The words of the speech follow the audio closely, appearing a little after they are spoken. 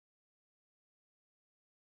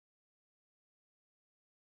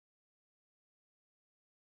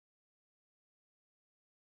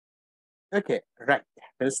Okay, right.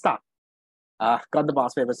 We'll start. Got the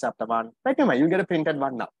past papers chapter 1. Right, Emma, you'll get a printed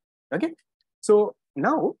one now. Okay. So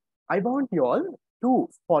now I want you all to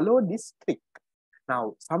follow this trick.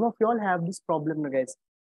 Now, some of you all have this problem, guys.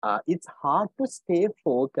 It's hard to stay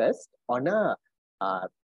focused on a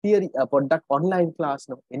theory about that online class.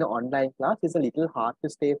 No, in an online class, it's a little hard to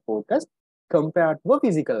stay focused compared to a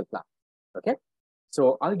physical class. Okay.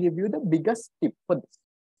 So I'll give you the biggest tip for this.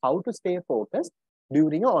 How to stay focused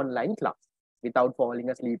during an online class without falling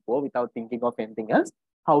asleep or without thinking of anything else.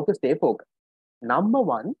 How to stay focused. Number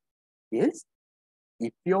one is,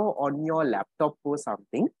 if you're on your laptop or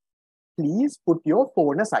something, please put your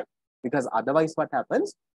phone aside, because otherwise what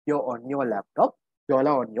happens, you're on your laptop, you're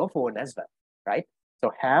on your phone as well, right?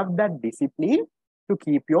 So have that discipline to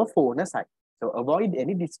keep your phone aside. So avoid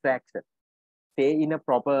any distraction. Stay in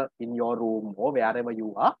your room or wherever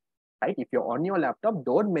you are, right? If you're on your laptop,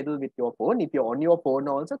 don't meddle with your phone. If you're on your phone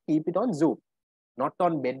also, keep it on Zoom, not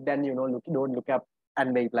on bed and, don't look up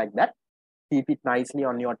and wait like that. Keep it nicely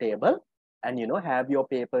on your table and, have your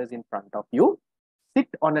papers in front of you. Sit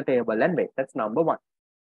on a table and wait. That's number one.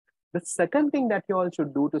 The second thing that you all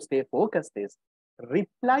should do to stay focused is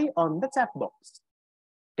reply on the chat box.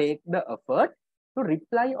 Take the effort to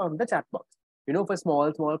reply on the chat box. For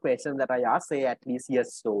small questions that I ask, say at least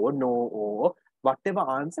yes or no or whatever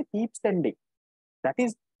answer, keep sending. That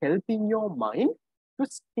is helping your mind to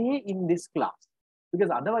stay in this class. Because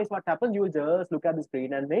otherwise what happens, you will just look at the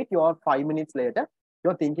screen and wait. You're 5 minutes later,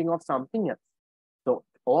 you're thinking of something else. So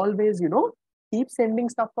always, keep sending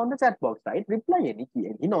stuff on the chat box, right? Reply any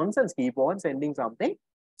nonsense, keep on sending something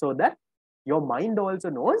so that your mind also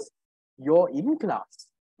knows you're in class.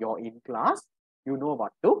 You're in class, you know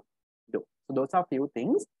what to do. So those are few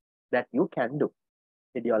things that you can do.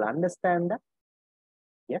 Did you all understand that?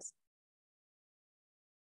 Yes?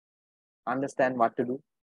 Understand what to do?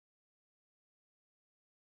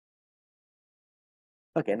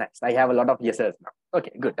 Okay, nice. I have a lot of yeses now.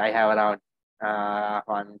 Okay, good. I have around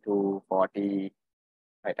 1, 2, 40.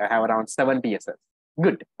 Right, I have around 70 yeses.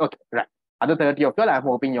 Good. Okay, right. Other 30 of you all, I'm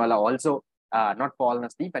hoping you all are also not fallen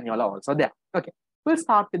asleep and you all are also there. Okay, we'll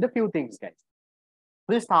start with a few things, guys.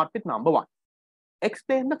 We'll start with number one.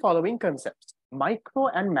 Explain the following concepts: micro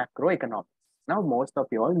and macroeconomics. Now, most of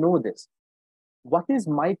you all know this. What is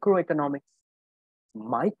microeconomics?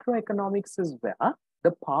 Microeconomics is where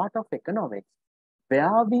the part of economics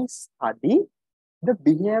where we study the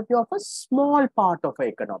behavior of a small part of an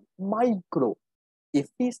economy. Micro. If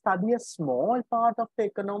we study a small part of the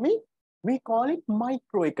economy, we call it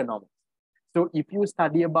microeconomics. So if you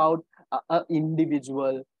study about an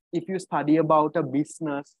individual, if you study about a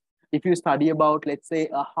business, if you study about, let's say,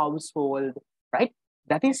 a household, right?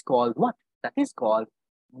 That is called what? That is called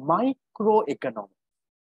microeconomics.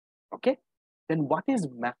 Okay? Then what is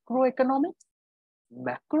macroeconomics?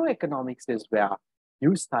 Macroeconomics is where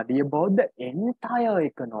you study about the entire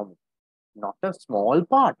economy, not a small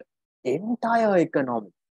part, entire economy.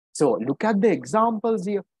 So look at the examples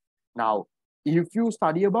here. Now, if you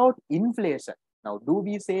study about inflation, now do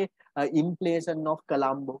we say inflation of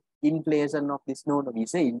Colombo, inflation of this? No, we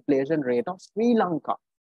say inflation rate of Sri Lanka,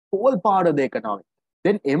 whole part of the economy.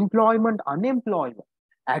 Then employment, unemployment,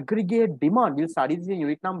 aggregate demand, we'll study this in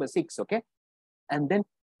unit number 6, okay? And then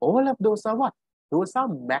all of those are what? Those are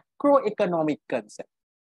macroeconomic concepts.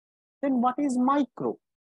 Then what is micro?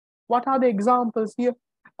 What are the examples here?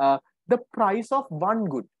 The price of one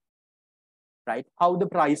good, right? How the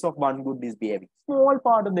price of one good is behaving. Small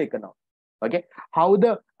part of the economy. Okay. How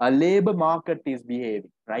the labor market is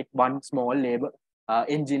behaving, right? One small labor,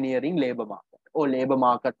 engineering labor market or labor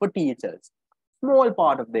market for teachers. Small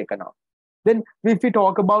part of the economy. Then if we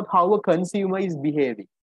talk about how a consumer is behaving,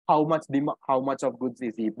 how much of goods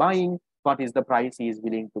is he buying? What is the price he is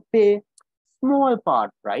willing to pay? Small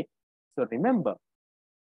part, right? So remember,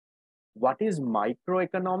 what is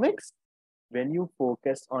microeconomics? When you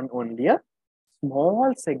focus on only a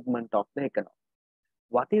small segment of the economy.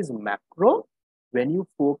 What is macro? When you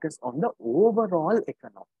focus on the overall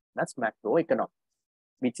economy. That's macroeconomics,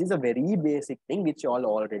 which is a very basic thing which you all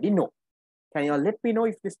already know. Can you all let me know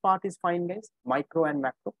if this part is fine, guys? Micro and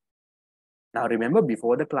macro. Now remember,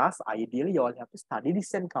 before the class, ideally you all have to study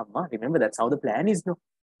this and come. Huh? Remember, that's how the plan is. No?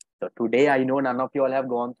 So today I know none of you all have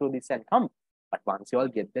gone through this and come. But once you all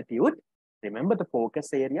get the tune, remember the focus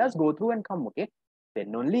areas, go through and come, okay?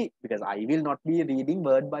 Then only, because I will not be reading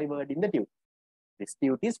word by word in the tune. This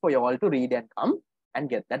tune is for you all to read and come and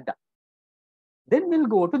get that done. Then we'll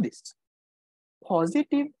go to this.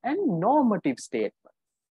 Positive and normative statements.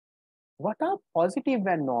 What are positive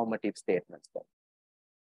and normative statements then?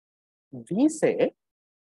 We say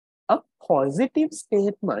a positive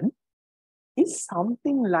statement is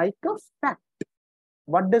something like a fact.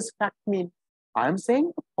 What does fact mean? I'm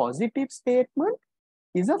saying a positive statement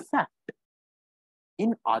is a fact.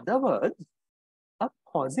 In other words, a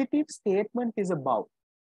positive statement is about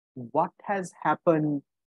what has happened,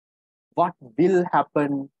 what will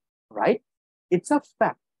happen, right? It's a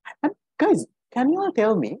fact. And guys, can you all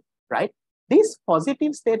tell me, right? These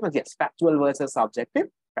positive statements, yes, factual versus subjective,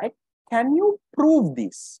 right? Can you prove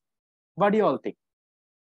this? What do you all think?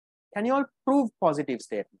 Can you all prove positive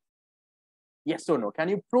statement? Yes or no? Can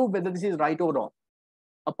you prove whether this is right or wrong?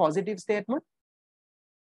 A positive statement?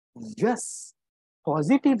 Yes.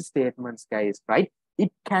 Positive statements, guys, right?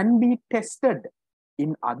 It can be tested.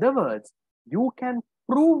 In other words, you can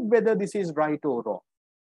prove whether this is right or wrong.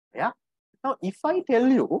 Yeah. Now, if I tell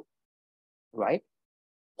you, right,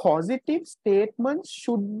 positive statements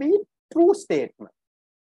should be true statements.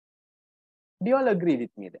 Do you all agree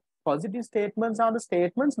with me there? Positive statements are the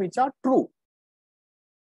statements which are true.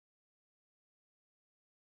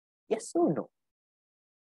 Yes or no?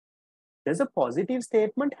 Does a positive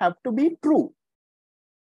statement have to be true?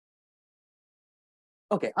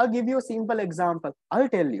 Okay, I'll give you a simple example. I'll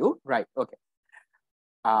tell you, right, okay.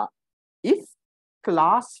 If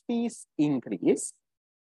class fees increase,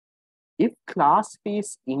 if class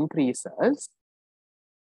fees increases,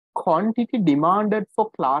 quantity demanded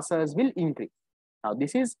for classes will increase. Now,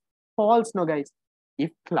 this is false, no, guys.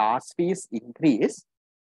 If class fees increase,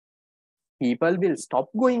 people will stop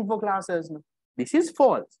going for classes. No? This is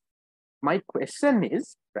false. My question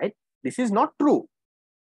is, right, this is not true.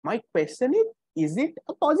 My question is it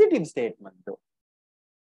a positive statement, though?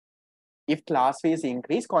 If class fees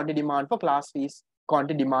increase, quantity demand for class fees,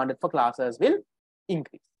 quantity demanded for classes will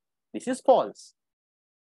increase. This is false.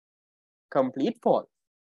 Complete false.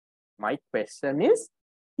 My question is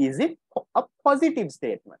it a positive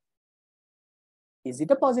statement? Is it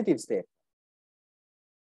a positive statement?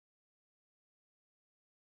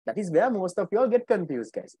 That is where most of you all get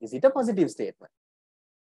confused, guys. Is it a positive statement?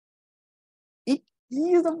 It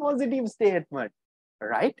is a positive statement,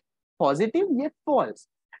 right? Positive yet false.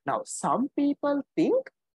 Now, some people think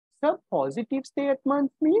the positive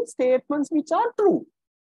statement means statements which are true.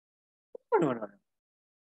 No.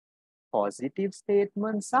 Positive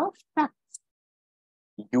statements are facts.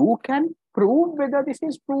 You can prove whether this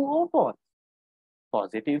is true or false.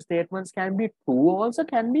 Positive statements can be true also,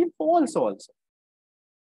 can be false also.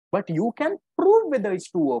 But you can prove whether it's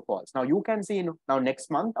true or false. Now you can see, now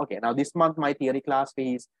next month, okay, now this month my theory class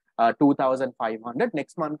fee is 2,500.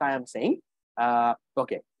 Next month I am saying,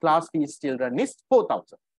 okay, class fees children is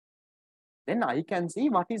 4,000. Then I can see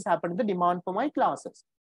what is happening to the demand for my classes.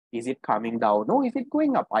 Is it coming down or is it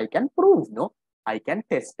going up? I can prove, no? I can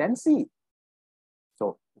test and see.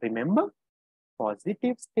 So remember,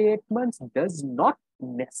 positive statements does not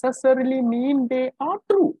necessarily mean they are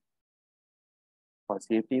true.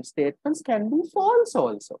 Positive statements can be false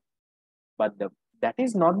also. But that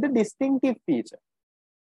is not the distinctive feature.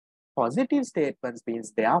 Positive statements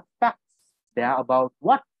means they are facts. They are about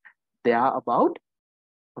what? They are about,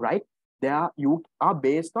 right? You are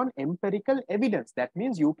based on empirical evidence. That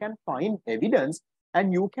means you can find evidence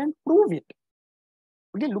and you can prove it.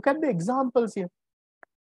 Okay, look at the examples here.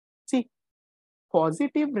 See,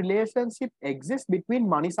 positive relationship exists between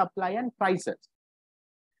money supply and prices.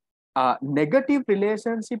 Negative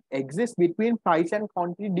relationship exists between price and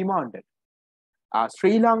quantity demanded.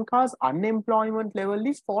 Sri Lanka's unemployment level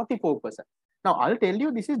is 44%. Now, I'll tell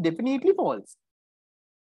you, this is definitely false.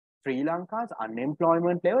 Sri Lanka's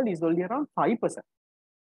unemployment level is only around 5%.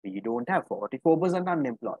 We don't have 44%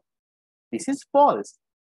 unemployed. This is false.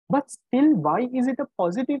 But still, why is it a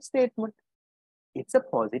positive statement? It's a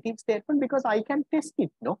positive statement because I can test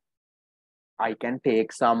it, no? I can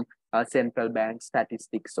take some central bank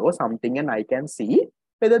statistics or something and I can see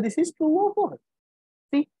whether this is true or false.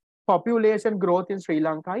 See, population growth in Sri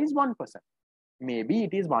Lanka is 1%. Maybe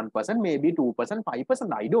it is 1%, maybe 2%, 5%,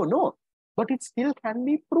 I don't know. But it still can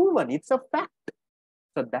be proven. It's a fact.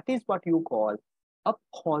 So that is what you call a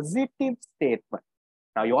positive statement.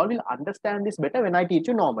 Now you all will understand this better when I teach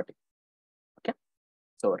you normative. Okay.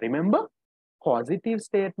 So remember, positive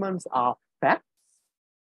statements are facts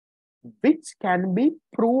which can be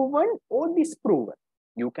proven or disproven.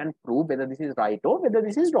 You can prove whether this is right or whether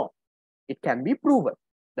this is wrong. It can be proven.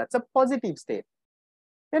 That's a positive statement.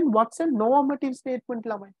 Then what's a normative statement,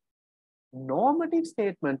 Lamai? Normative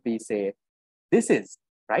statement, we say, this is,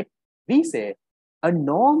 right? We say a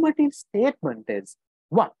normative statement is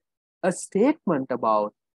what? A statement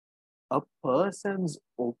about a person's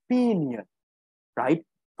opinion, right?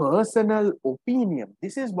 Personal opinion.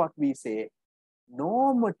 This is what we say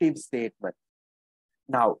normative statement.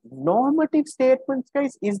 Now, normative statements,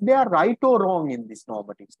 guys, is there right or wrong in this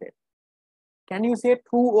normative statement? Can you say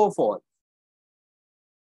true or false?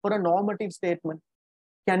 For a normative statement,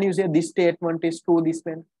 can you say this statement is true, this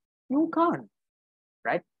one? You can't,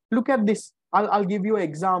 right? Look at this. I'll give you an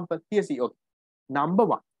example. Here, see, okay. Number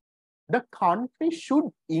one, the country should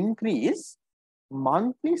increase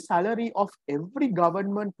monthly salary of every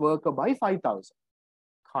government worker by 5,000.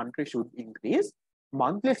 Country should increase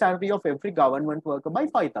monthly salary of every government worker by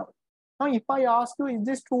 5,000. Now, if I ask you, is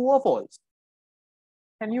this true or false?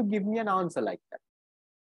 Can you give me an answer like that?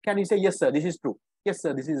 Can you say, yes, sir, this is true? Yes,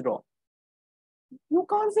 sir, this is wrong. You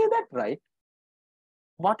can't say that, right?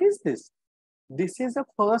 What is this? This is a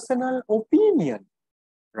personal opinion,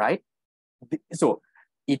 right? So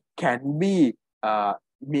it can be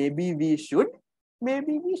maybe we should,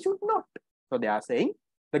 maybe we should not. So they are saying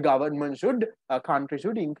the government should, a country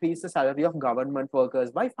should increase the salary of government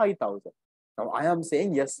workers by 5,000. Now I am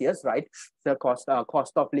saying yes, right. The cost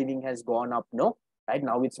of living has gone up, no, right?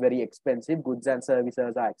 Now it's very expensive. Goods and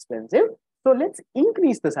services are expensive. So let's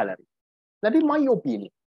increase the salary. That is my opinion.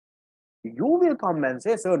 You will come and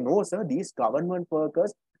say, sir, no, sir, these government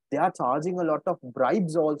workers, they are charging a lot of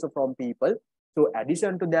bribes also from people. So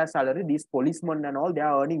addition to their salary, these policemen and all, they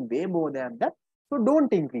are earning way more than that. So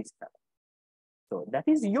don't increase that. So that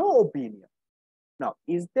is your opinion. Now,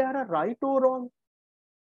 is there a right or wrong?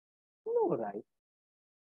 No, right.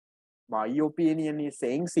 My opinion is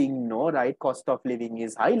saying no, right? Cost of living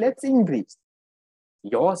is high. Let's increase.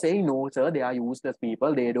 You're saying, no, sir, they are useless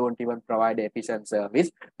people. They don't even provide efficient service.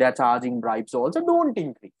 They're charging bribes also. Don't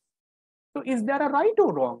increase. So is there a right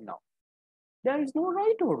or wrong now? There is no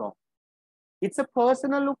right or wrong. It's a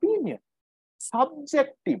personal opinion.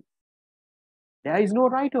 Subjective. There is no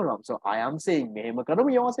right or wrong. So I am saying,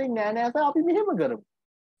 you're saying,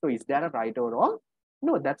 so is there a right or wrong?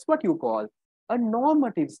 No, that's what you call a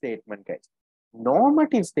normative statement, guys.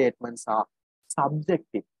 Normative statements are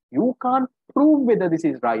subjective. You can't prove whether this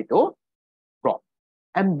is right or wrong.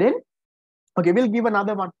 And then, okay, we'll give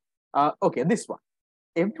another one. Okay, this one.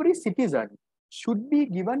 Every citizen should be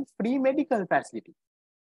given free medical facility.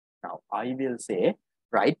 Now, I will say,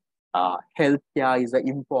 right, healthcare is an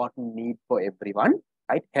important need for everyone,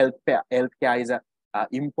 right? Healthcare is an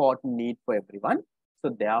important need for everyone.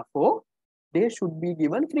 So, therefore, they should be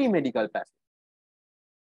given free medical facility.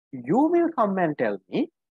 You will come and tell me,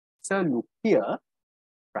 sir, look here,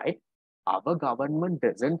 right? Our government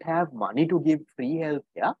doesn't have money to give free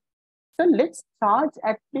healthcare. So let's charge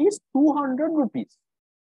at least 200 rupees.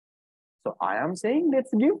 So I am saying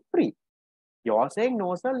let's give free. You're saying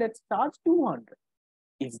no, sir, let's charge 200.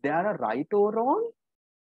 Is there a right or wrong?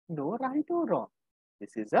 No right or wrong.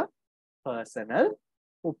 This is a personal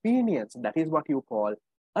opinion. So that is what you call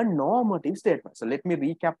a normative statement. So let me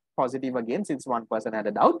recap positive again since one person had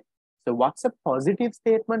a doubt. So what's a positive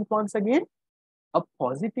statement once again? A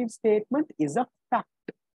positive statement is a fact.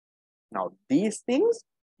 Now, these things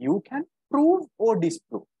you can prove or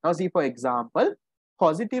disprove. Now, see, for example,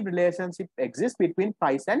 positive relationship exists between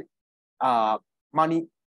price and money,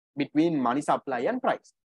 between money supply and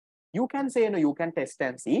price. You can say, no, you can test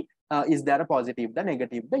and see, is there a positive, the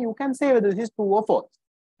negative, the you can say whether this is true or false.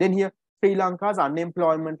 Then here, Sri Lanka's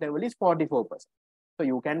unemployment level is 44%. So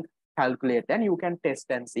you can calculate and you can test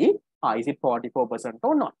and see, is it 44%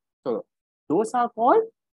 or not. So those are called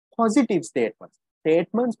positive statements.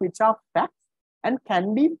 Statements which are facts and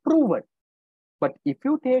can be proven. But if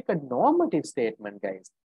you take a normative statement,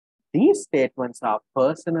 guys, these statements are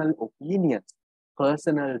personal opinions,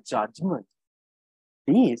 personal judgments.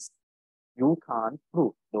 These you can't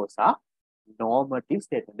prove. Those are normative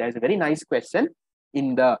statements. There's a very nice question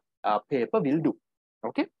in the paper we'll do.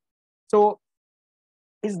 Okay. So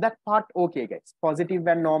is that part okay, guys? Positive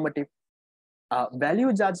and normative.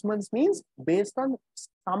 Value judgments means based on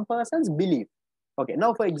some person's belief. Okay,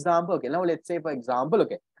 now for example, okay, now let's say for example,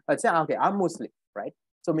 okay, let's say, okay, I'm Muslim, right?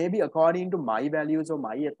 So maybe according to my values or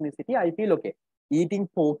my ethnicity, I feel, okay, eating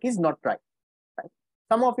pork is not right.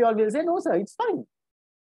 Some of you all will say, no, sir, it's fine.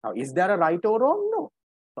 Now, is there a right or wrong? No.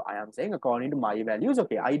 So I am saying according to my values,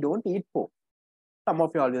 okay, I don't eat pork. Some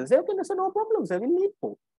of you all will say, okay, so no problem, sir, we'll eat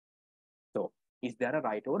pork. So is there a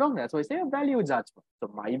right or wrong? That's why I say a value judgment.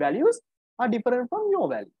 So my values are different from your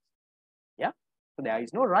values. Yeah. So there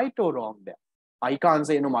is no right or wrong there. I can't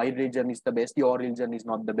say, no, my religion is the best, your religion is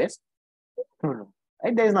not the best. No.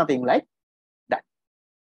 Right? There is nothing like that.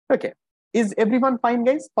 Okay. Is everyone fine,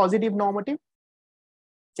 guys? Positive, normative?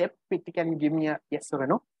 Chep, can you give me a yes or a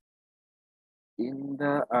no? In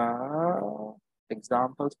the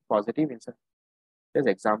examples, positive, there's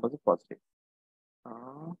examples of positive.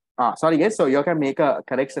 Sorry, guys. So you can make a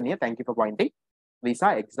correction here. Thank you for pointing. These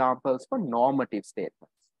are examples for normative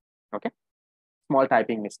statements. Okay. Small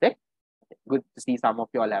typing mistake. Okay. Good to see some of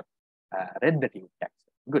you all have read the text.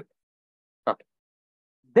 Good. Okay.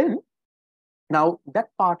 Then, now that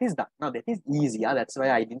part is done. Now that is easier. That's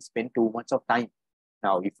why I didn't spend too much of time.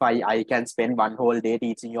 Now, if I can spend one whole day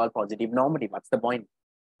teaching you all positive normative, what's the point?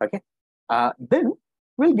 Okay. Then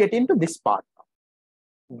we'll get into this part.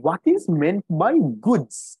 What is meant by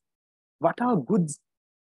goods? What are goods?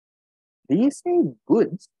 These say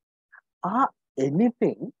goods are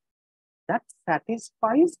anything that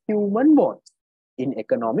satisfies human wants. In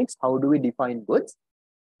economics, how do we define goods?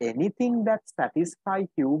 Anything that satisfies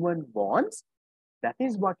human wants, that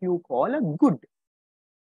is what you call a good.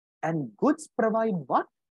 And goods provide what?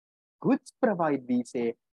 Goods provide, we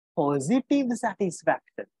say, positive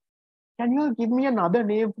satisfaction. Can you all give me another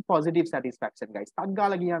name for positive satisfaction, guys?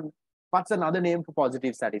 What's another name for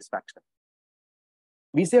positive satisfaction?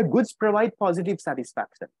 We say goods provide positive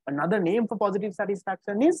satisfaction. Another name for positive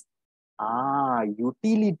satisfaction is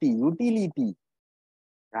utility,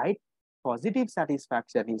 right? Positive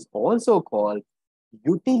satisfaction is also called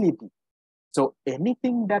utility. So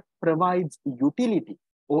anything that provides utility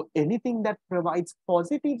or anything that provides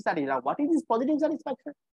positive satisfaction. What is this positive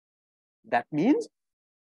satisfaction? That means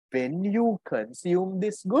when you consume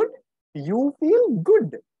this good, you feel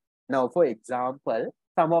good. Now, for example,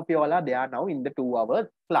 some of you all are there now in the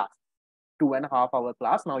 2-hour class, 2.5-hour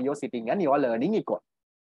class. Now you're sitting and you're learning econ.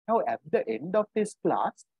 Now, at the end of this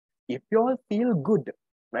class, if you all feel good,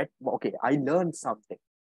 right? Okay, I learned something.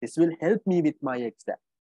 This will help me with my exam.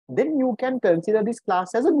 Then you can consider this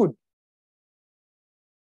class as a good.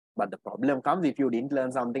 But the problem comes if you didn't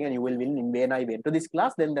learn something and you will win when I went to this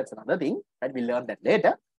class, then that's another thing, right? We'll learn that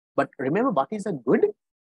later. But remember, what is a good?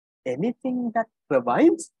 Anything that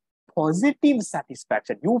provides positive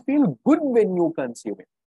satisfaction. You feel good when you consume it.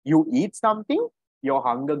 You eat something, your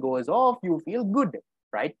hunger goes off, you feel good,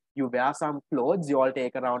 right? You wear some clothes, you all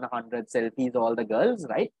take around 100 selfies, all the girls,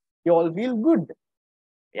 right? You all feel good.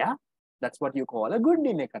 Yeah, that's what you call a good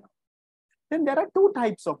in economics. Then there are two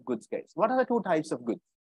types of goods, guys. What are the two types of goods?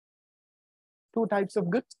 Two types of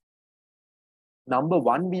goods. Number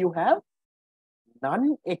one, you have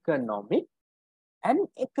non-economic and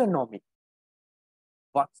economic.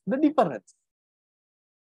 What's the difference?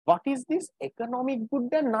 What is this economic good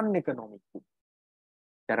and non-economic good?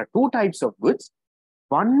 There are two types of goods.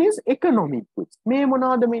 One is economic goods.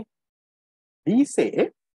 We say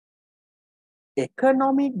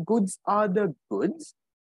economic goods are the goods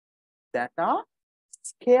that are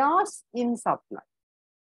scarce in supply.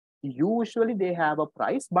 Usually they have a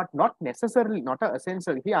price, but not necessarily, not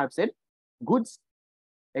essentially. Here I've said goods,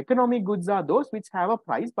 economic goods are those which have a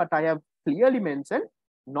price, but I have clearly mentioned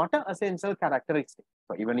not an essential characteristic.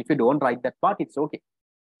 So even if you don't write that part, it's okay.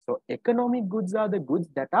 So economic goods are the goods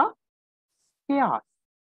that are scarce.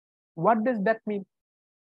 What does that mean?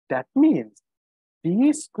 That means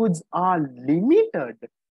these goods are limited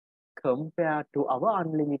compared to our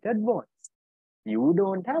unlimited wants. You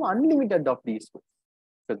don't have unlimited of these goods.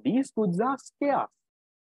 So these goods are scarce.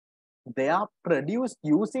 They are produced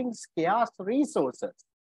using scarce resources,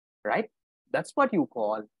 right? That's what you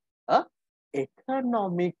call a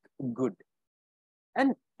economic good.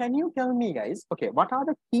 And can you tell me, guys, okay, what are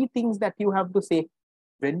the key things that you have to say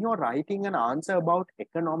when you're writing an answer about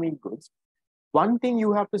economic goods? One thing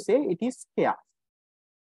you have to say, it is scarce.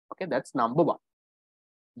 Okay, that's number one.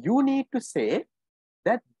 You need to say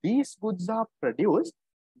that these goods are produced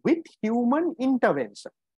with human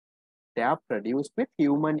intervention. They are produced with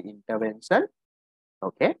human intervention,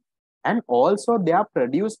 okay? And also they are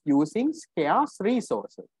produced using scarce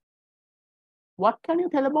resources. What can you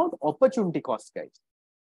tell about opportunity cost, guys?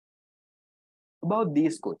 About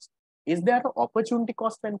these goods. Is there an opportunity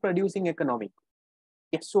cost when producing economic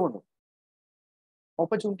goods? Yes or no?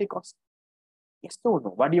 Opportunity cost? Yes or no?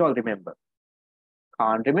 What do you all remember?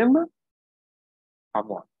 Can't remember?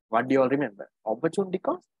 Come on. What do you all remember? Opportunity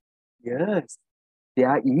cost? Yes.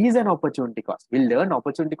 There is an opportunity cost. We'll learn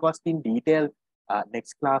opportunity cost in detail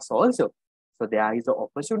next class also. So there is an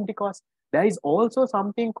opportunity cost. There is also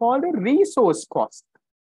something called a resource cost.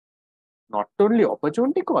 Not only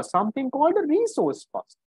opportunity cost, something called a resource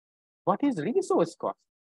cost. What is resource cost?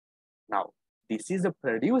 Now, this is a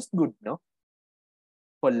produced good, no?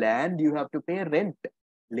 For land, you have to pay rent.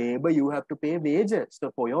 Labor, you have to pay wages.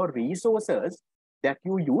 So for your resources that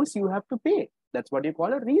you use, you have to pay. That's what you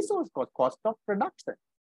call a resource cost, cost of production.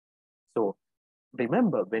 So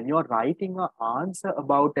remember, when you're writing an answer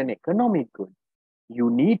about an economic good, you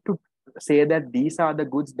need to say that these are the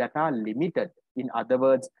goods that are limited. In other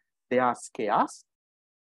words, they are scarce.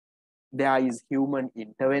 There is human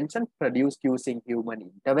intervention produced using human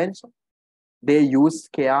intervention. They use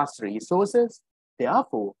scarce resources.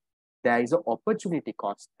 Therefore, there is an opportunity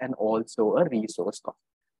cost and also a resource cost.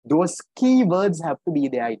 Those keywords have to be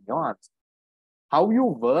there in your answer. How you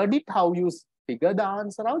word it, how you figure the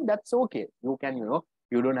answer out, that's okay. You can,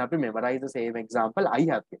 you don't have to memorize the same example I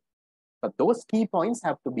have given. But those key points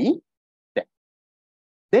have to be there.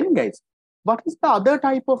 Then, guys, what is the other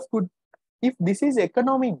type of good? If this is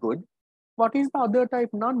economic good, what is the other type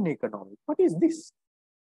non-economic? What is this?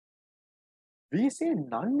 We say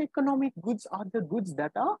non-economic goods are the goods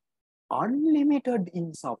that are unlimited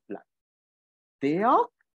in supply. They are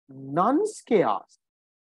non-scarce.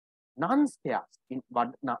 Non-scarce.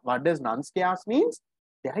 What does non-scarce means?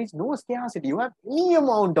 There is no scarcity. You have any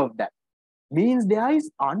amount of that. Means there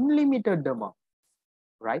is unlimited amount,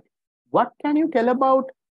 right? What can you tell about,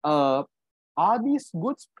 are these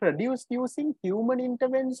goods produced using human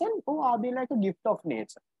intervention or are they like a gift of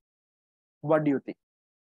nature? What do you think?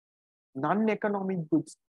 Non-economic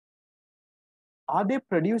goods. Are they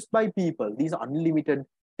produced by people? These unlimited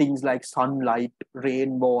things like sunlight,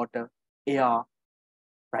 rainwater, air,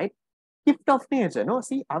 right? Gift of nature. No,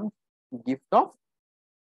 see, I'm gift of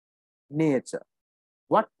nature.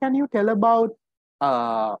 What can you tell about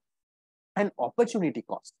an opportunity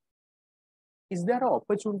cost? Is there an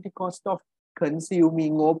opportunity cost of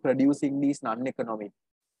consuming or producing these non-economic?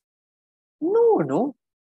 No,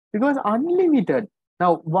 because unlimited.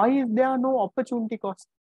 Now, why is there no opportunity cost?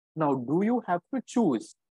 Now, do you have to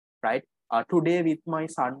choose, right? Today with my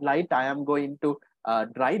sunlight, I am going to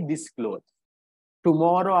dry this clothes.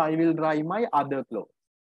 Tomorrow, I will dry my other clothes.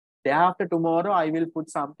 Day after tomorrow, I will put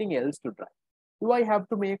something else to dry. Do I have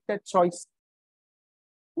to make that choice?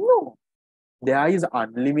 No. There is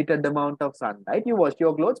unlimited amount of sunlight. You wash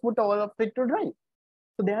your clothes, put all of it to dry.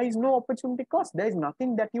 So there is no opportunity cost. There is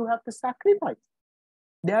nothing that you have to sacrifice.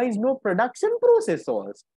 There is no production process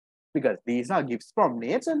also, because these are gifts from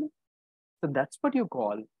nature. So that's what you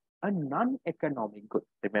call a non-economic good.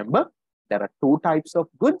 Remember, there are two types of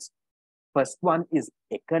goods. First one is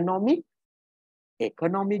economic.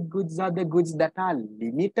 Economic goods are the goods that are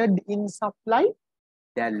limited in supply.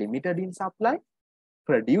 They are limited in supply,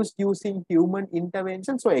 produced using human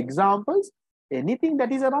intervention. So examples, anything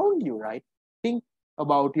that is around you, right? Think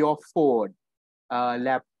about your phone,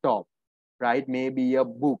 laptop, right? Maybe a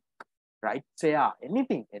book, right? Chair,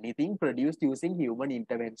 anything produced using human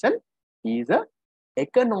intervention is a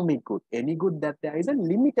economic good. Any good that there is a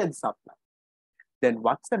limited supply. Then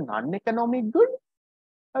what's a non-economic good?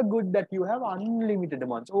 A good that you have unlimited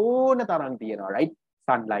amounts. Oh, right?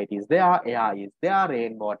 Sunlight is there, air is there,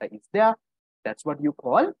 rainwater is there. That's what you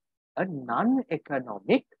call a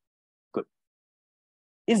non-economic good.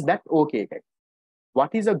 Is that okay, guys?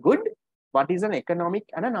 What is a good? What is an economic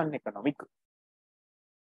and a non-economic good?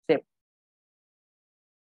 Same.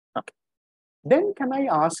 Okay. Then can I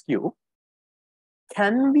ask you,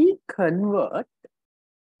 can we convert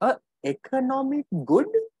a economic good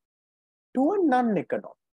to a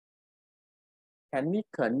non-economic? Can we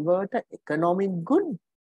convert an economic good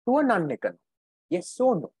to a non-economic? Yes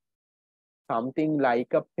or no? Something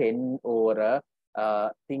like a pen or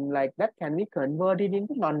a thing like that, can we convert it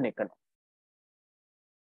into non-economic?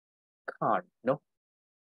 Can't, no?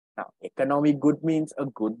 Now, economic good means a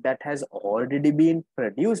good that has already been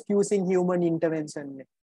produced using human intervention.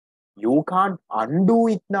 You can't undo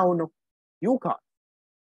it now, no? You can't.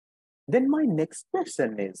 Then my next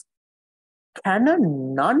question is, can a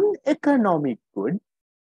non-economic good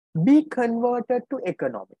be converted to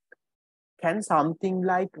economic? Can something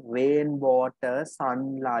like rainwater,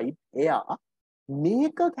 sunlight, air,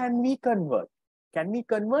 can we convert? Can we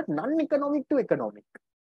convert non-economic to economic?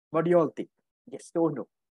 What do you all think? Yes or no?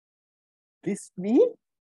 This we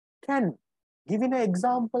can. Give an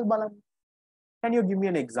example, Balan. Can you give me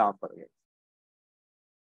an example?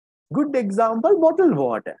 Good example, bottled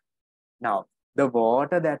water. Now, the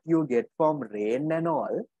water that you get from rain and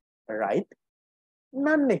all, right?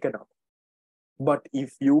 Non-economic. But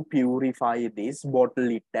if you purify this, bottle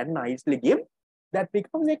it and nicely give, that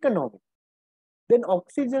becomes economic. Then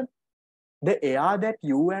oxygen, the air that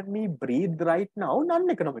you and me breathe right now,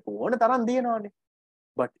 non-economic.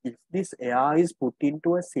 But if this air is put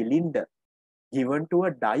into a cylinder, given to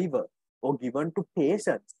a diver or given to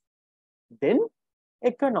patients, then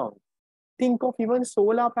economic. Think of even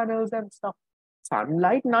solar panels and stuff.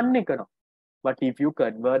 Sunlight, non-economic. But if you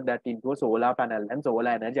convert that into a solar panel and solar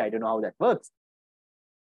energy, I don't know how that works,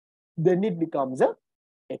 then it becomes a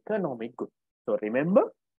economic good. So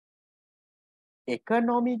remember,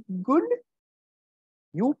 economic good,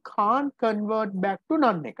 you can't convert back to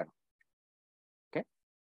non-economic. Okay.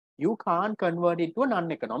 You can't convert it to a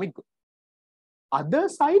non-economic good. Other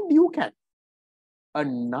side, you can. A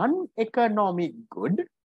non-economic good,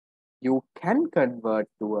 you can convert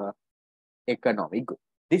to a economic good.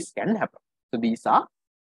 This can happen. So these are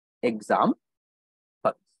examples.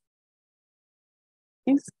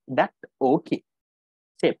 Is that okay?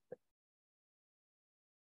 Safe.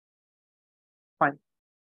 Fine.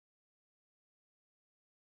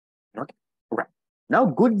 Okay. Right. Now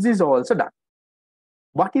goods is also done.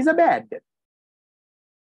 What is a bad debt?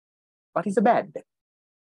 What is a bad debt?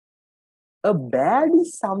 A bad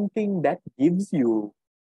is something that gives you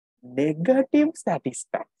negative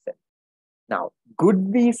satisfaction. Now,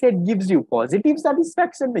 good we said gives you positive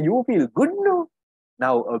satisfaction. You feel good, no?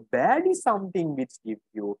 Now, a bad is something which gives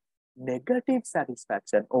you negative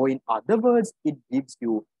satisfaction, or in other words, it gives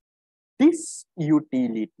you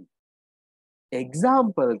disutility.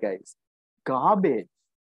 Example, guys, garbage.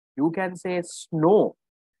 You can say snow.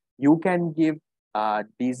 You can give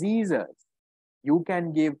diseases. You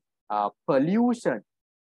can give pollution.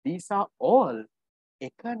 These are all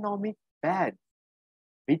economic bad,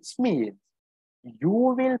 which means you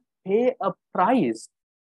will pay a price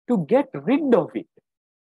to get rid of it,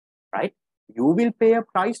 right? You will pay a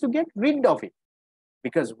price to get rid of it.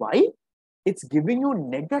 Because why? It's giving you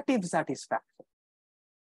negative satisfaction.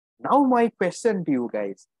 Now my question to you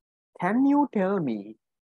guys, can you tell me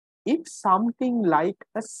if something like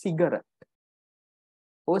a cigarette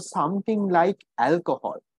or something like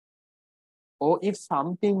alcohol or if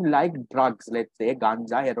something like drugs, let's say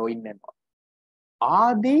ganja, heroin and all,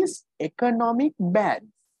 are these economic bads?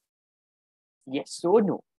 Yes or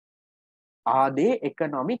no? Are they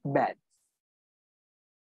economic bads?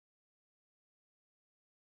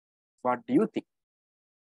 What do you think?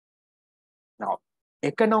 Now,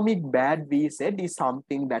 economic bad, we said, is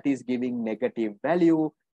something that is giving negative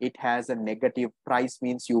value. It has a negative price,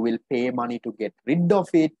 means you will pay money to get rid of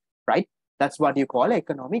it, right? That's what you call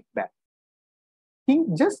economic bad.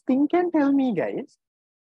 Just think and tell me, guys,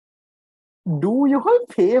 do you all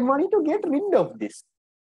pay money to get rid of this?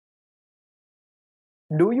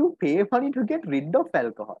 Do you pay money to get rid of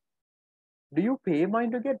alcohol? Do you pay money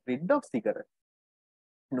to get rid of cigarette?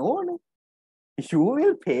 No, no. You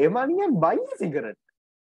will pay money and buy a cigarette.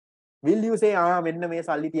 Will you say, when me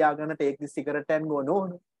salli tiyagana, take this cigarette and go? No,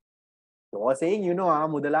 no. You're saying,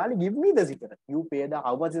 mudalali, give me the cigarette. You pay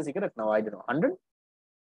how much is the cigarette now? I don't know, 100?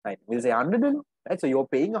 Right. We'll say 100, right? So you're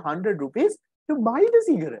paying 100 rupees to buy the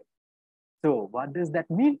cigarette. So what does that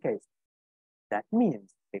mean, guys? That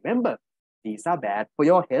means, remember, these are bad for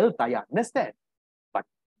your health, I understand. But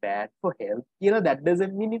bad for health, that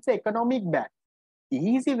doesn't mean it's economic bad.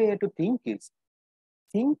 Easy way to think is,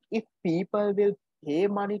 think if people will pay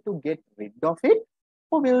money to get rid of it,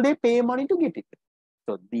 or will they pay money to get it?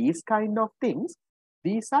 So these kind of things,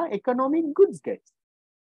 these are economic goods, guys.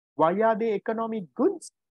 Why are they economic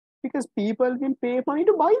goods? Because people will pay money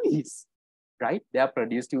to buy these, right? They are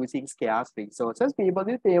produced using scarce resources. People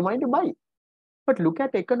will pay money to buy. But look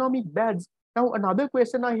at economic bads. Now, another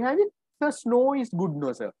question I have is, the snow is good,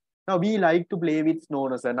 no, sir? Now, we like to play with snow,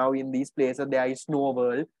 no, sir? Now, in these places, there is snow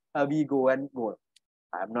world. We go and go.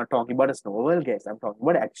 I'm not talking about a snow world, guys. I'm talking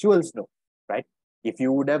about actual snow, right? If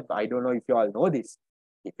you would have, I don't know if you all know this,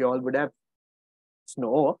 if you all would have,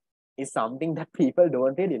 snow is something that people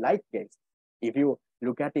don't really like, guys. If you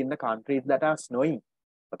look at in the countries that are snowing,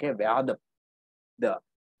 okay, where the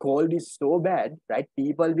cold is so bad, right?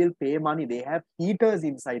 People will pay money. They have heaters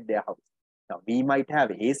inside their house. Now, we might have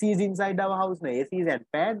ACs inside our house, no, ACs and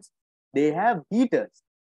fans. They have heaters,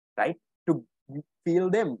 right? To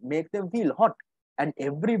make them feel hot. And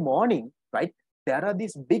every morning, right, there are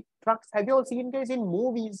these big trucks. Have you all seen, guys, in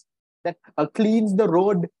movies that cleans the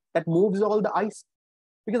road, that moves all the ice?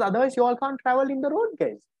 Because otherwise, you all can't travel in the road,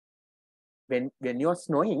 guys. When it's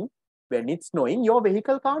snowing, your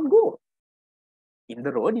vehicle can't go. In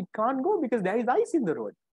the road, it can't go because there is ice in the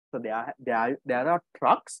road. So there are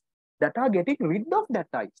trucks that are getting rid of that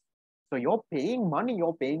ice. So you're paying money,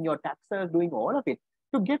 you're paying your taxes, doing all of it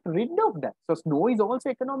to get rid of that. So snow is also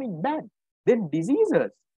economic bad. Then diseases,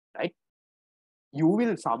 right? You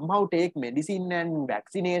will somehow take medicine and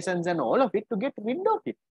vaccinations and all of it to get rid of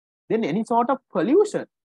it. Then any sort of pollution,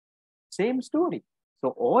 same story. So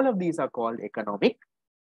all of these are called economic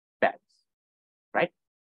bads, right?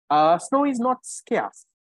 Snow is not scarce.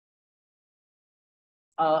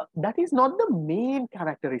 That is not the main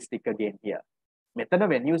characteristic again here. Method,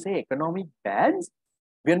 when you say economic bads,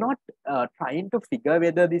 we're not trying to figure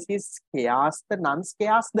whether this is scarce, the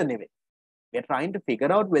non-scarce, the negative. We're trying to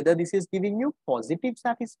figure out whether this is giving you positive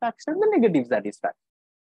satisfaction, the negative satisfaction.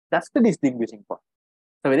 That's the distinguishing point.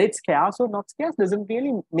 So whether it's scarce or not scarce doesn't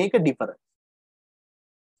really make a difference.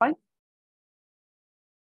 Fine.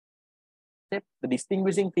 Okay. The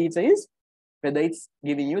distinguishing feature is whether it's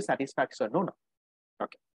giving you satisfaction or not.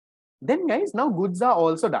 Okay. Then guys, now goods are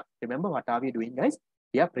also done. Remember what are we doing, guys?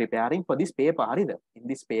 We are preparing for this paper. In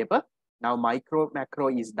this paper, now micro, macro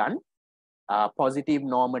is done. Positive,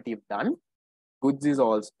 normative done. Goods is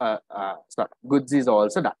also goods is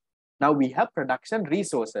also done. Now we have production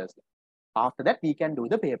resources. After that, we can do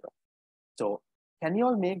the paper. So can you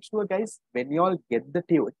all make sure, guys, when you all get the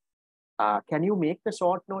tune, can you make the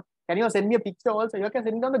short note? Can you all send me a picture also? You can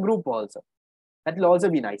send it on the group also. That will also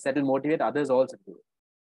be nice. That will motivate others also to do it.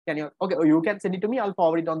 Can you? Okay, you can send it to me. I'll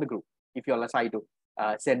forward it on the group. If you all are shy to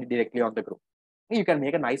send it directly on the group. You can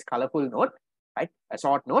make a nice colorful note, right? A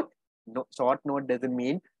short note. No, short note doesn't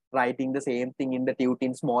mean writing the same thing in the tute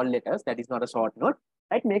in small letters. That is not a short note.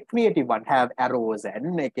 Right? Make creative one. Have arrows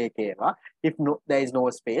and if no, there is no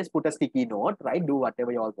space, put a sticky note. Right? Do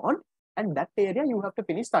whatever you all want. And that area you have to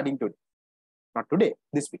finish studying today. Not today,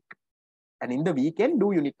 this week. And in the weekend,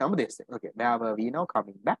 do unit number this. Okay, where were we now?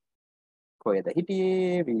 Coming back. We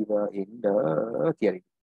were in the theory.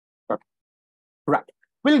 Okay. Right.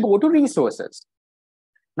 We'll go to resources.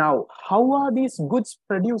 Now, how are these goods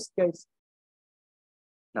produced, guys?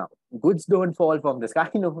 Now, goods don't fall from the sky,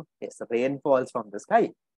 no. Yes, rain falls from the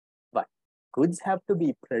sky. But goods have to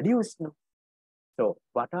be produced, no. So,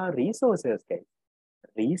 what are resources, guys?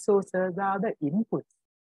 Resources are the inputs.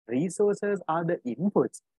 Resources are the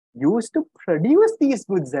inputs used to produce these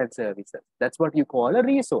goods and services. That's what you call a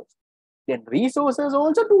resource. Then resources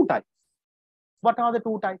also two types. What are the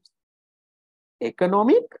two types?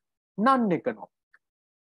 Economic, non-economic.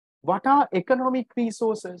 What are economic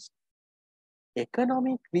resources?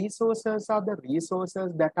 Economic resources are the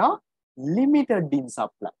resources that are limited in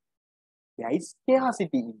supply. There is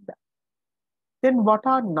scarcity in them. Then what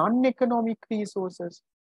are non-economic resources?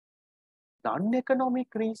 Non-economic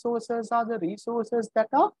resources are the resources that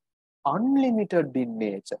are unlimited in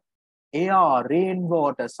nature. Air,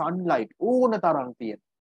 rainwater, sunlight, now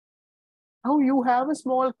you have a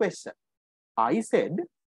small question. I said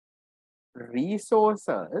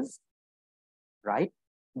resources, right,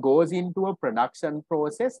 goes into a production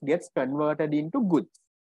process, gets converted into goods.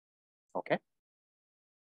 Okay.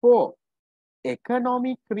 For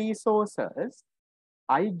economic resources,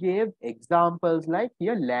 I gave examples like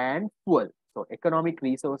here land, fuel. So economic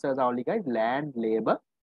resources are only, guys, land, labor,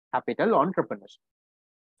 capital, entrepreneurship.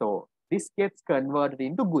 So this gets converted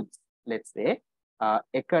into goods. Let's say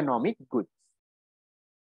economic goods.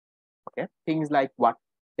 Okay, things like what?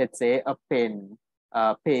 Let's say a pen,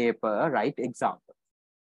 paper, right? Example.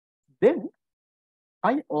 Then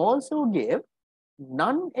I also gave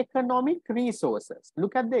non-economic resources.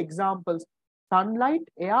 Look at the examples: sunlight,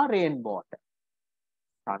 air, rainwater.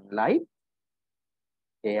 Sunlight,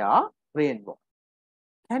 air, rainwater.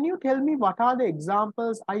 Can you tell me what are the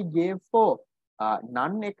examples I gave for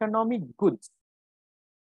non-economic goods?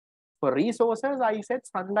 For resources, I said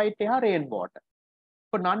sunlight, air, rainwater.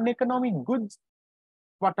 For non-economic goods,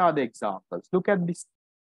 what are the examples? Look at this.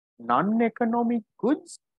 Non-economic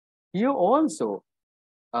goods, here also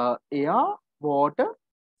air, water,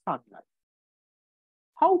 sunlight.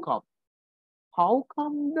 How come? How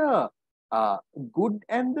come the good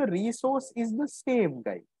and the resource is the same,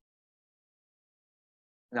 guys?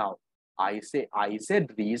 Now, I said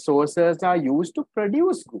resources are used to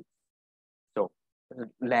produce goods. So,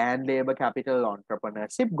 land, labor, capital,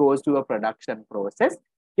 entrepreneurship goes to a production process,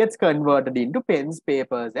 gets converted into pens,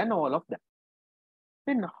 papers, and all of that.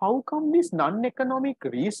 Then how come this non-economic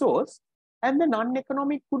resource and the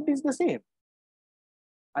non-economic good is the same?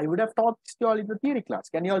 I would have taught this to you all in the theory class.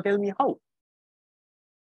 Can you all tell me how?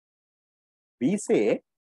 We say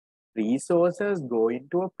resources go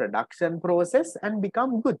into a production process and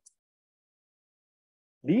become goods.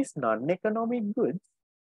 These non-economic goods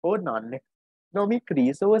or non-economic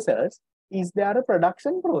resources, is there a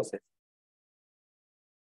production process?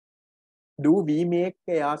 Do we make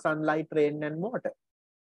air, sunlight, rain, and water?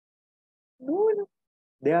 No, no.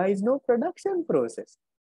 There is no production process.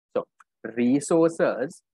 So,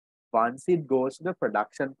 resources, once it goes to the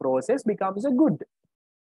production process, becomes a good.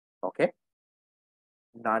 Okay.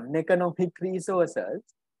 Non-economic resources,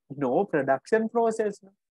 no production process.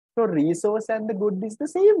 So, resource and the good is the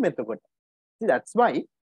same method. That's why,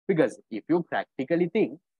 because if you practically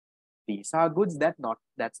think, these are goods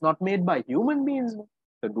that's not made by human beings.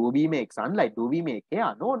 So, do we make sunlight? Do we make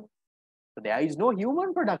air? No. So, there is no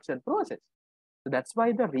human production process. So that's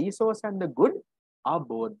why the resource and the good are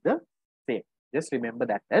both the same. Just remember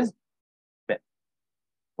that as well.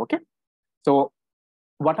 Okay. So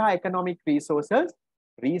what are economic resources?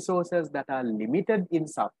 resources that are limited in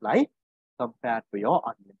supply compared to your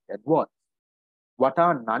unlimited wants. What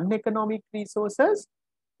are non-economic resources?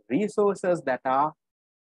 Resources that are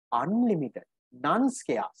unlimited,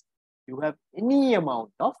 non-scarce. You have any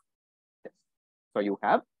amount of this. So you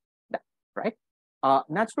have that, right?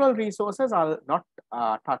 Natural resources, I'll not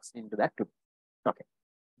touch into that too. Okay.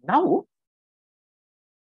 Now,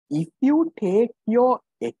 if you take your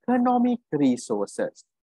economic resources,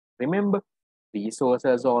 remember,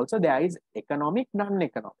 resources also, there is economic,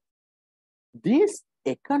 non-economic. These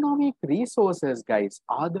economic resources, guys,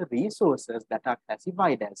 are the resources that are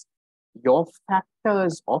classified as your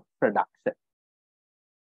factors of production.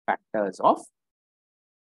 Factors of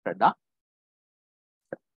production.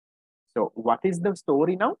 So what is the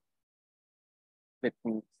story now? Let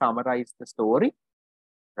me summarize the story,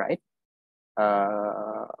 right?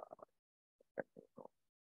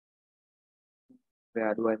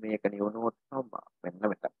 Where do I make a new note from?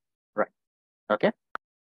 Right. Okay.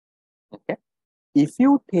 Okay. If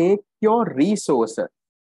you take your resources,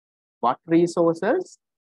 what resources?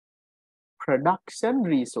 Production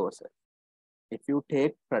resources. If you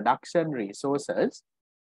take production resources,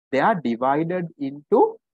 they are divided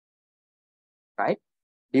into, right?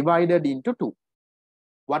 Divided into two.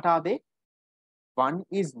 What are they? One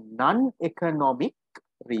is non-economic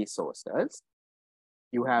resources.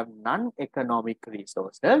 You have non-economic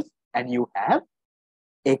resources and you have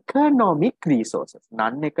economic resources.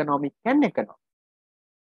 Non-economic and economic.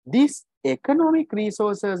 These economic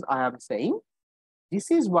resources, I am saying, this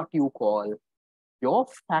is what you call your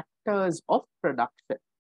factors of production.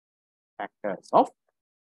 Factors of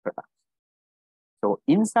production. So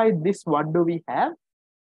inside this, what do we have?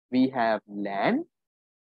 We have land,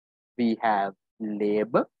 we have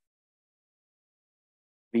labor,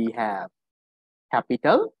 we have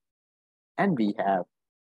capital, and we have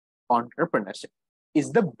entrepreneurship.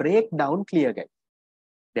 Is the breakdown clear, guys?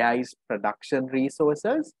 There is production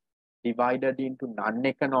resources divided into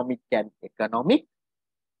non-economic and economic.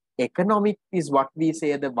 Economic is what we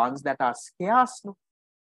say the ones that are scarce,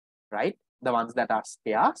 right? The ones that are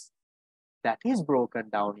scarce, that is broken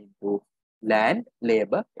down into land,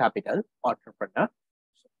 labor, capital, entrepreneur.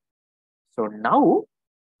 So now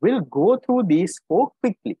we'll go through these four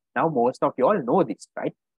quickly. Now most of you all know this,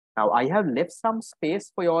 right? Now I have left some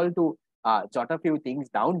space for you all to jot a few things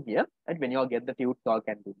down here, and when you all get the tute, you all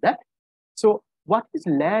can do that. So what is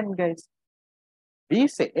land, guys? We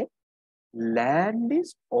say land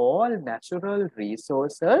is all natural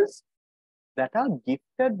resources that are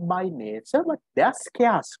gifted by nature, but they are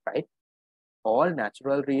scarce, right? All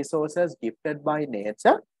natural resources gifted by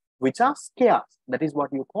nature, which are scarce. That is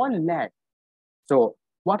what you call land. So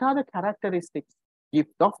what are the characteristics?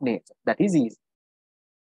 Gift of nature. That is easy.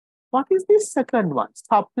 What is this second one?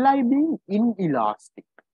 Supply being inelastic.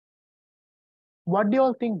 What do you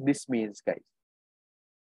all think this means, guys?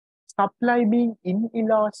 Supply being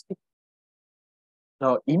inelastic.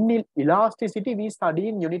 Now, inelasticity we study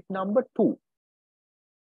in unit number 2.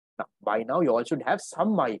 Now, by now, you all should have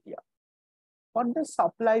some idea. What does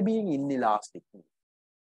supply being inelastic mean?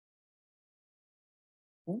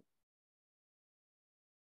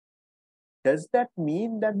 Does that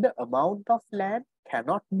mean that the amount of land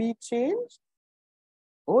cannot be changed?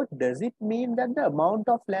 Or does it mean that the amount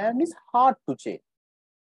of land is hard to change?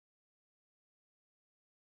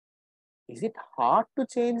 Is it hard to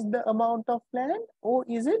change the amount of land, or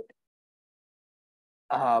is it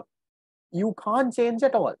you can't change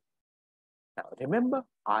at all? Now remember,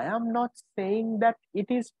 I am not saying that it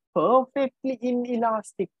is perfectly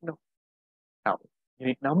inelastic. No. Now,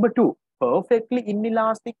 unit number 2, perfectly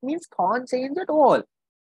inelastic means can't change at all.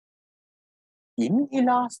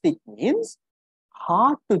 Inelastic means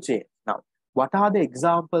hard to change. Now, what are the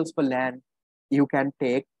examples for land? You can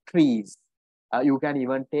take trees. You can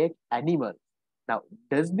even take animals. Now,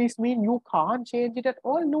 does this mean you can't change it at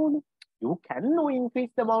all? No, no. You can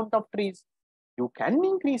increase the amount of trees. You can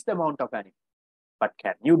increase the amount of animals. But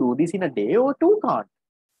can you do this in a day or two? Can't.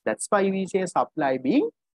 That's why we say supply being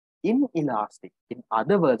inelastic. In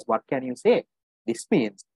other words, what can you say? This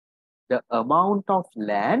means the amount of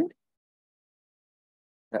land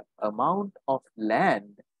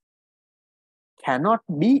cannot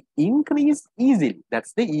be increased easily.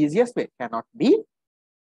 That's the easiest way. Cannot be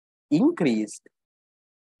increased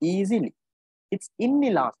easily. It's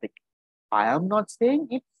inelastic. I am not saying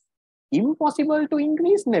it's impossible to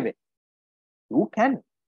increase, never. You can.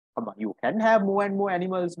 Come on, you can have more and more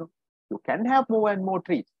animals. No? You can have more and more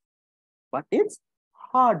trees. But it's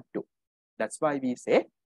hard to. That's why we say,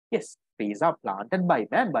 yes, trees are planted by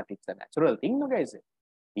man, but it's a natural thing, no, guys.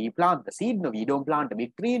 We plant the seed, no, we don't plant a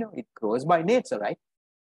big tree, no, it grows by nature, right?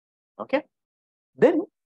 Okay. Then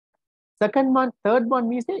third one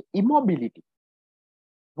we say immobility.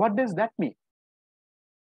 What does that mean?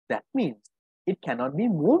 That means it cannot be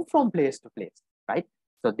moved from place to place, right?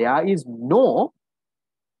 So there is no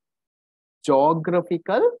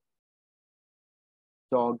geographical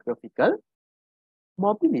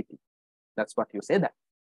mobility. That's what you say that.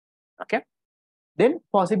 Okay. Then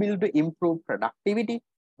possibility to improve productivity.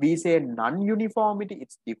 We say non-uniformity,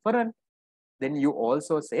 it's different. Then you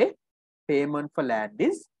also say payment for land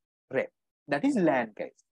is rent. That is land,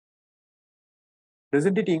 guys.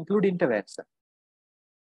 Doesn't it include intervention?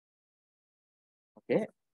 Okay.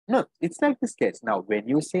 No, it's like this case. Now, when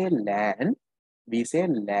you say land, we say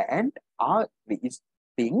land are these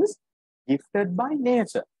things gifted by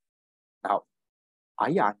nature. Now,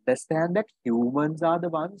 I understand that humans are the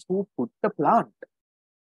ones who put the plant.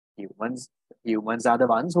 Humans are the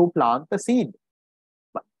ones who plant the seed.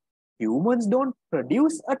 But humans don't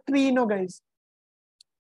produce a tree, no, guys.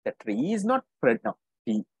 The tree is not no,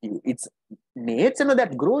 it's nature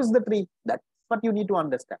that grows the tree. That's what you need to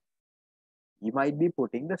understand. You might be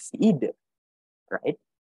putting the seed, right?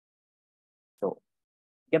 So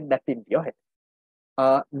get that into your head.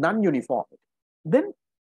 Non-uniformity. Then,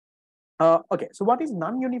 okay, so what is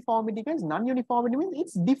non-uniformity, guys? Non-uniformity means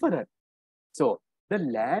it's different. So the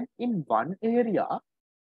land in one area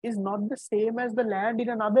is not the same as the land in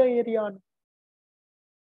another area.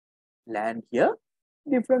 Land here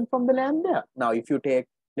different from the land there. Now, if you take,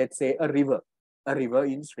 let's say, a river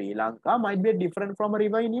in Sri Lanka might be different from a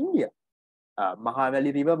river in India.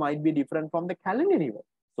 Mahavali River might be different from the Kalani River.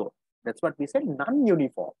 So that's what we said,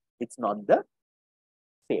 non-uniform. It's not the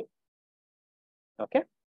same. Okay.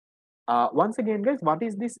 Once again, guys, what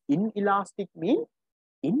is this inelastic mean?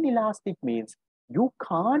 Inelastic means you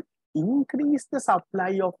can't increase the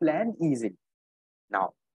supply of land easily.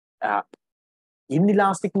 Now,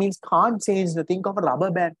 inelastic means can't change. Think of a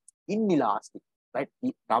rubber band. Inelastic, right?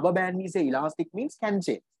 Rubber band, we say elastic means can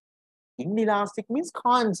change. Inelastic means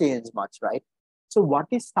can't change much, right? So what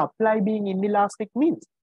is supply being inelastic means?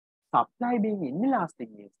 Supply being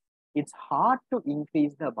inelastic means it's hard to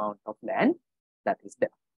increase the amount of land that is there.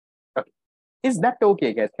 Okay. Is that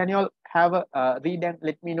okay, guys? Can you all have a read and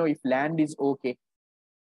let me know if land is okay?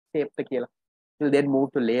 We'll then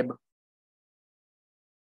move to labor.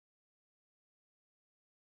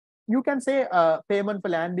 You can say payment for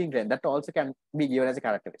land being rent. That also can be given as a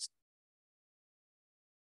characteristic.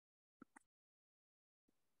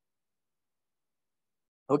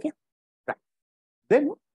 Okay, right.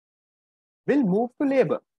 Then we'll move to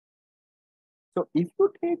labor. So if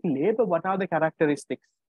you take labor, what are the characteristics?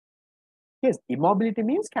 Yes, immobility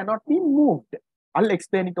means cannot be moved. I'll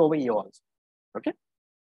explain it over here also. Okay.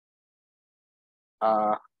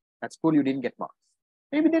 At school you didn't get marks.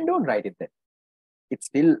 Maybe then don't write it then. It's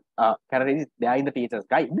still characteristics there in the teacher's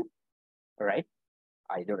guide. All right.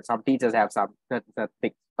 I don't know. Some teachers have some certain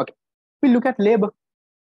things. Okay. We look at labor.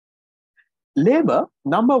 Labor,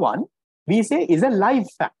 number one, we say is a life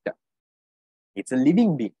factor. It's a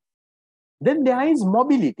living being. Then there is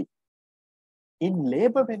mobility. In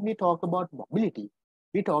labor, when we talk about mobility,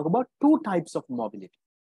 we talk about two types of mobility.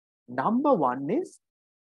 Number one is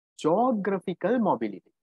geographical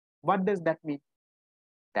mobility. What does that mean?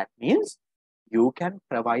 That means you can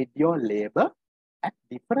provide your labor at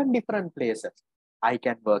different places. I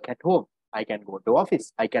can work at home. I can go to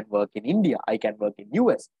office. I can work in India. I can work in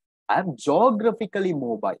US. I am geographically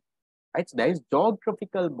mobile. Right? So there is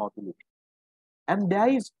geographical mobility. And there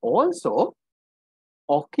is also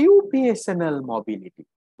occupational mobility.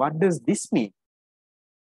 What does this mean?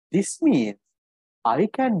 This means I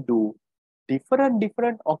can do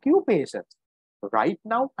different occupations. Right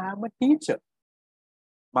now, I am a teacher.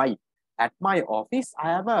 At my office,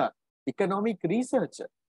 I am a economic researcher.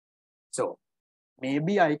 So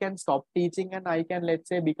maybe I can stop teaching and I can, let's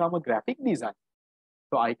say, become a graphic designer.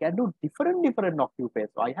 So I can do different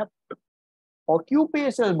occupations. So I have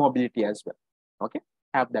occupational mobility as well. Okay,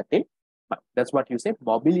 have that in. That's what you say,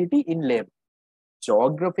 mobility in labor.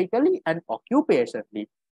 Geographically and occupationally,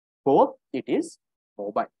 both it is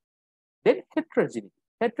mobile. Then heterogeneity.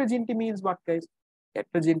 Heterogeneity means what, guys?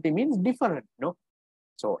 Heterogeneity means different, no?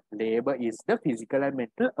 So labor is the physical and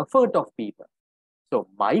mental effort of people. So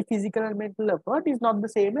my physical and mental effort is not the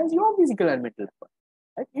same as your physical and mental effort.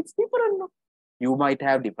 Right? It's different, no? You might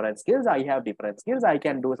have different skills. I have different skills. I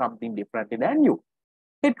can do something different than you.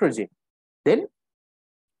 Heterogeneity. Then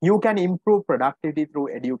you can improve productivity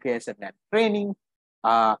through education and training.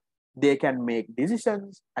 They can make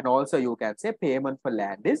decisions. And also you can say payment for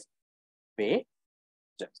land is wages.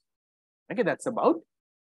 Okay, that's about,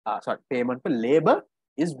 payment for labor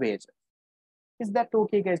is wages. Is that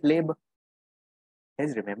okay, guys? Labor.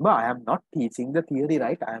 Guys, remember, I am not teaching the theory,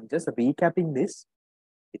 right? I am just recapping this.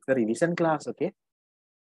 It's a revision class, okay?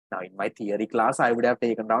 Now, in my theory class, I would have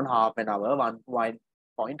taken around half an hour, one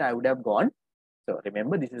point I would have gone. So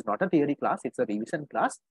remember, this is not a theory class, it's a revision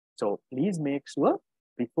class. So please make sure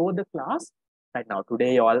before the class, right now,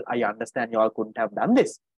 today, I understand you all couldn't have done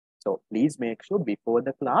this. So please make sure before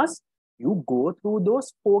the class, you go through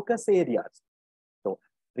those focus areas. So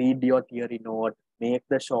read your theory note, make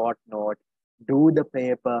the short note, do the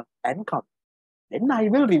paper, and come. Then I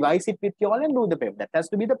will revise it with you all and do the paper. That has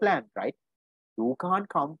to be the plan, right? You can't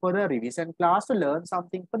come for a revision class to learn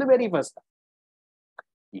something for the very first time.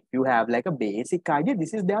 If you have like a basic idea,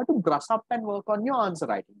 this is there to brush up and work on your answer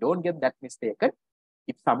writing. Don't get that mistaken.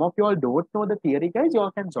 If some of you all don't know the theory, guys, you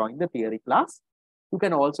all can join the theory class. You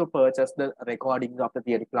can also purchase the recordings of the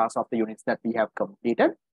theory class of the units that we have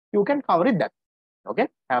completed. You can cover it that. Okay,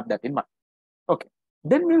 have that in mind. Okay,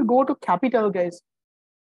 then we'll go to capital, guys.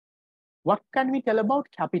 What can we tell about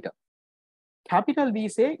capital? Capital, we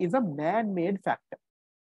say, is a man-made factor.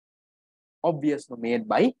 Obviously made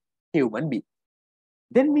by human being.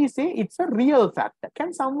 Then we say it's a real factor.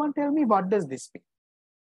 Can someone tell me what does this mean?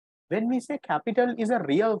 When we say capital is a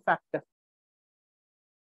real factor,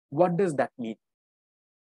 what does that mean?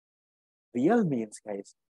 Real means,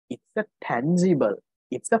 guys, it's a tangible,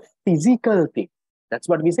 it's a physical thing. That's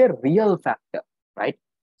what we say, real factor, right?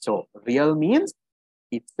 So real means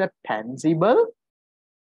it's a tangible,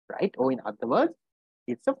 right? Or in other words,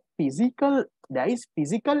 it's a physical, there is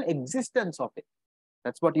physical existence of it.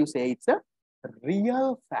 That's what you say, it's a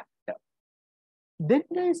real factor. Then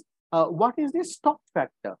guys, what is this stock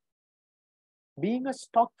factor? Being a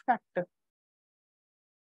stock factor.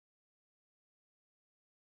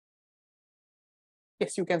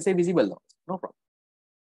 Yes, you can say visible loss, no problem.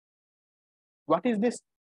 What is this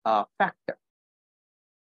factor?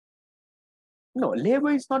 No,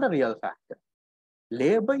 labor is not a real factor.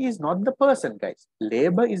 Labor is not the person, guys.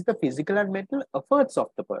 Labor is the physical and mental efforts of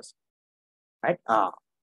the person, right?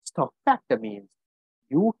 Stock factor means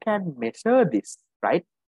you can measure this, right?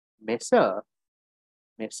 Measured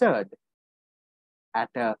at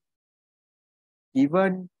a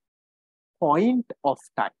given point of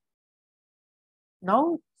time.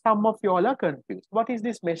 Now, some of you all are confused. What is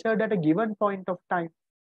this measured at a given point of time?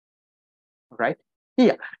 Right?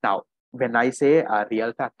 Yeah. Now, when I say a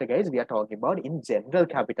real factor, guys, we are talking about in general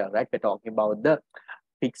capital, right? We're talking about the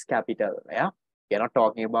fixed capital. Yeah. We're not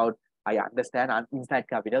talking about, I understand, inside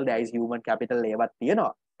capital, there is human capital, labor,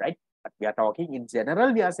 right? But we are talking in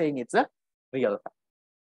general, we are saying it's a real factor.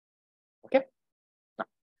 Okay. Now,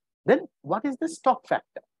 then what is the stock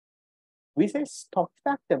factor? We say stock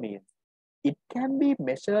factor means it can be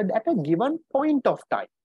measured at a given point of time.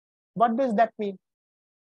 What does that mean?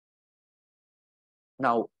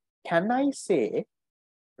 Now, can I say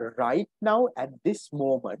right now at this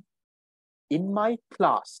moment in my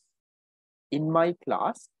class,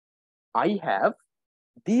 I have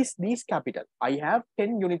these capital. I have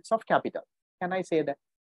 10 units of capital. Can I say that?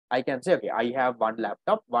 I can say, okay, I have one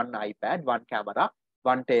laptop, one iPad, one camera,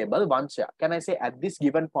 one table, one chair. Can I say at this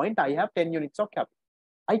given point, I have 10 units of capital?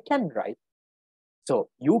 I can, right? So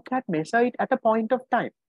you can measure it at a point of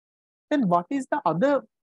time. Then what is the other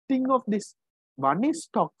thing of this? One is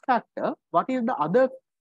stock factor. What is the other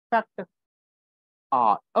factor?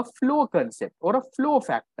 A flow concept or a flow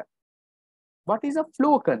factor. What is a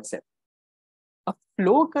flow concept? A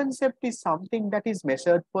flow concept is something that is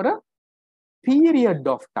measured for a period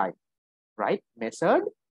of time, right? Measured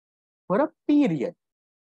for a period.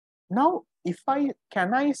 Now,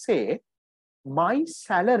 can I say my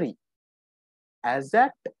salary as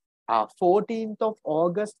at 14th of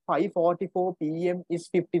August, 5:44 p.m. is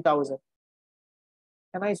 50,000.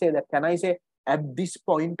 Can I say that? Can I say at this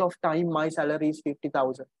point of time, my salary is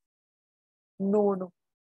 50,000? No.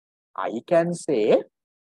 I can say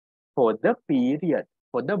for the period,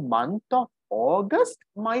 for the month of August,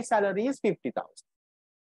 my salary is 50,000.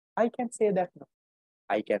 I can say that now.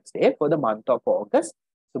 I can say for the month of August.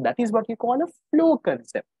 So that is what we call a flow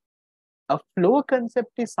concept. A flow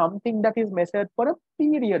concept is something that is measured for a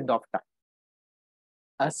period of time.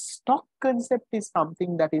 A stock concept is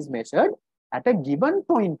something that is measured at a given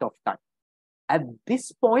point of time. At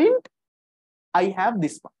this point, I have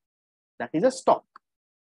this one. That is a stock.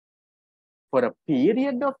 For a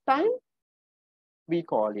period of time, we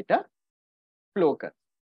call it a flow concept.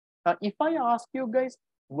 Now, if I ask you guys,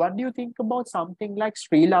 what do you think about something like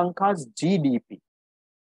Sri Lanka's GDP?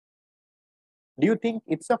 Do you think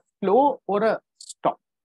it's a flow or a stock?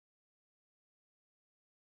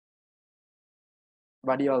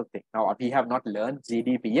 What do you all think? Now, we have not learned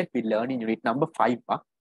GDP yet. We learn in unit number 5.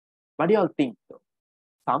 What do you all think?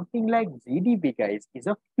 Something like GDP, guys, is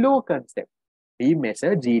a flow concept. We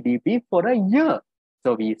measure GDP for a year.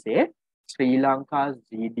 So we say Sri Lanka's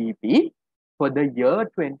GDP for the year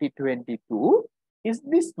 2022 is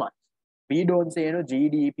this much. We don't say,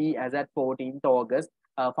 GDP as at 14th August,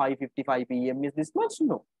 5:55 p.m. is this much.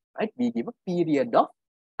 No, right? We give a period of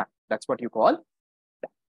time. That's what you call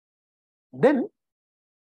that. Then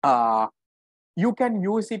you can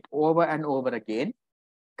use it over and over again.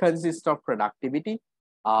 Consists of productivity.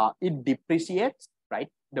 It depreciates, right?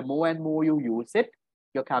 The more and more you use it,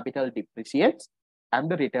 your capital depreciates, and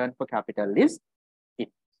the return for capital is it.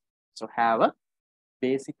 So have a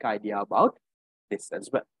basic idea about this as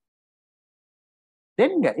well.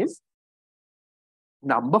 Then, guys,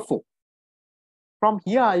 number 4. From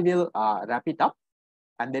here, I will wrap it up,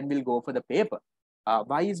 and then we'll go for the paper.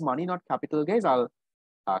 Why is money not capital, guys? I'll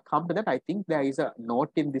come to that. I think there is a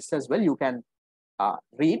note in this as well. You can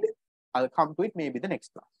read. I'll come to it maybe the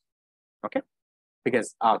next class. Okay?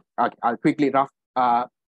 Because I'll quickly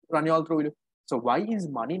run you all through it. So why is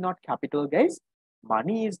money not capital, guys?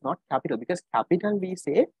 Money is not capital because capital, we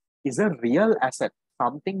say, is a real asset,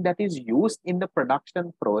 something that is used in the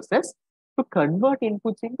production process to convert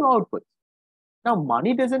inputs into outputs. Now,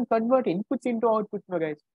 money doesn't convert inputs into outputs, no,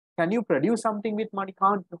 guys. Can you produce something with money?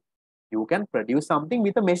 Can't. You can produce something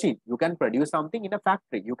with a machine. You can produce something in a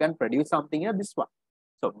factory. You can produce something in this one.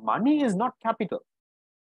 So money is not capital.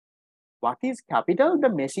 What is capital? The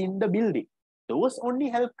machine, the building. Those only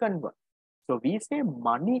help convert. So we say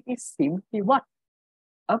money is simply what?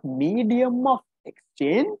 A medium of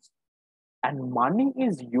exchange, and money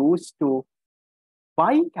is used to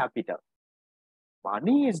buy capital.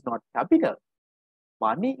 Money is not capital.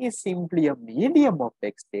 Money is simply a medium of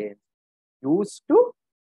exchange used to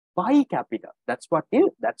buy capital. That's what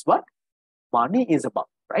money is about,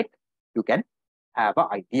 right? You can have an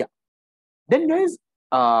idea. Then, guys,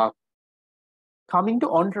 coming to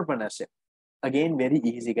entrepreneurship. Again, very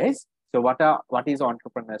easy, guys. So what is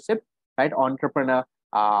entrepreneurship? Right? Entrepreneur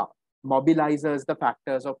mobilizes the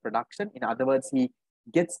factors of production. In other words, he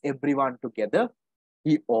gets everyone together.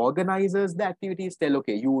 He organizes the activities. Tell,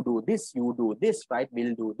 okay, you do this, right?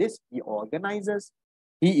 We'll do this. He organizes.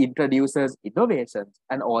 He introduces innovations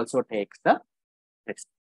and also takes the risk.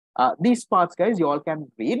 These parts, guys, you all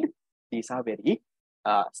can read. These are very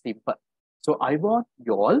simple. So I want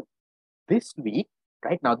you all this week,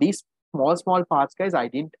 right? Now, these small parts, guys, I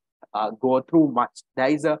didn't go through much. There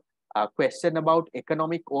is a question about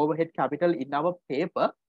economic overhead capital in our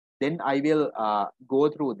paper. Then I will go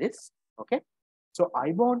through this, okay? So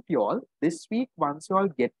I want you all this week, once you all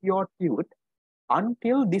get your tute,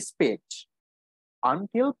 until this page,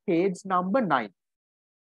 until page number 9,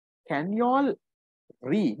 can you all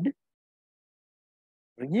read,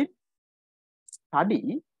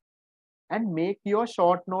 study, and make your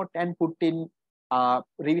short note and put in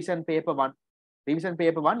revision paper 1. Revision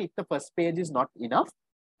paper 1, if the first page is not enough,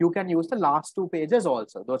 you can use the last 2 pages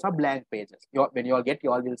also. Those are blank pages. When you all get,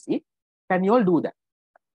 you all will see. Can you all do that?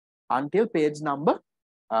 Until page 9.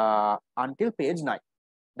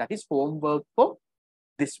 That is homework for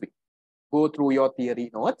this week. Go through your theory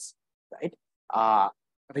notes, right?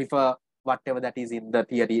 Refer whatever that is in the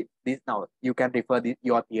theory. Now, you can refer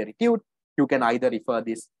your theory tute. You can either refer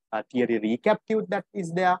this theory recap tute that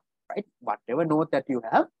is there, right? Whatever note that you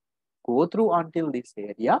have, go through until this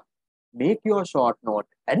area, make your short note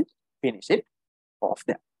and finish it off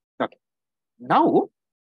there. Okay. Now,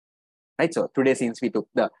 right, so today, since we took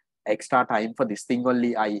the extra time for this thing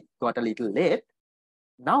only, I got a little late.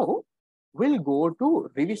 Now, we'll go to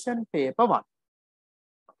revision paper 1.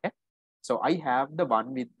 Okay. So I have the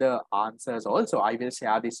one with the answers also. I will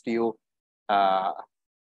share this to you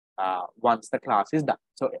once the class is done.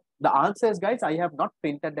 So the answers, guys, I have not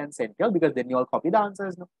printed and sent you all because then you all copy the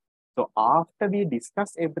answers. No? So after we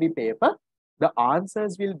discuss every paper, the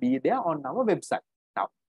answers will be there on our website. Now,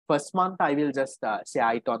 first month, I will just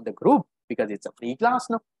share it on the group because it's a free class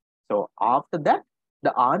now. So after that,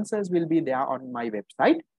 the answers will be there on my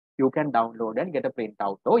website. You can download and get a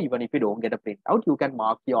printout. Or even if you don't get a printout, you can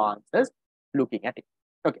mark your answers looking at it.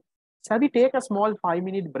 Okay. Shall we take a small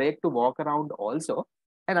 5-minute break to walk around also?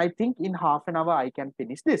 And I think in half an hour, I can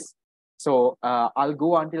finish this. So I'll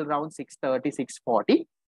go until around 6:30, 6:40.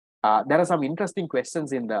 There are some interesting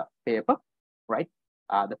questions in the paper, right?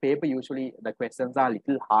 The paper, usually the questions are a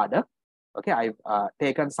little harder. Okay, I've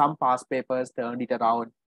taken some past papers, turned it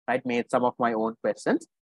around, right? Made some of my own questions.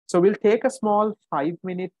 So we'll take a small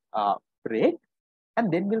 5-minute break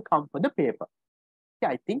and then we'll come for the paper.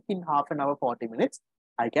 Okay, I think in half an hour, 40 minutes,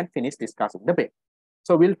 I can finish discussing the paper.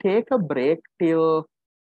 So we'll take a break till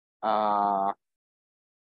how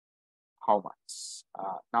much?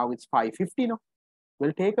 Now it's 5:50 now.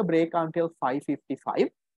 We'll take a break until 5:55.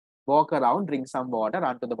 Walk around, drink some water,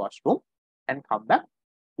 run to the washroom, and come back.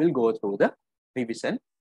 We'll go through the revision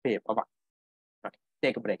paper one. Okay,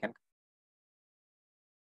 take a break and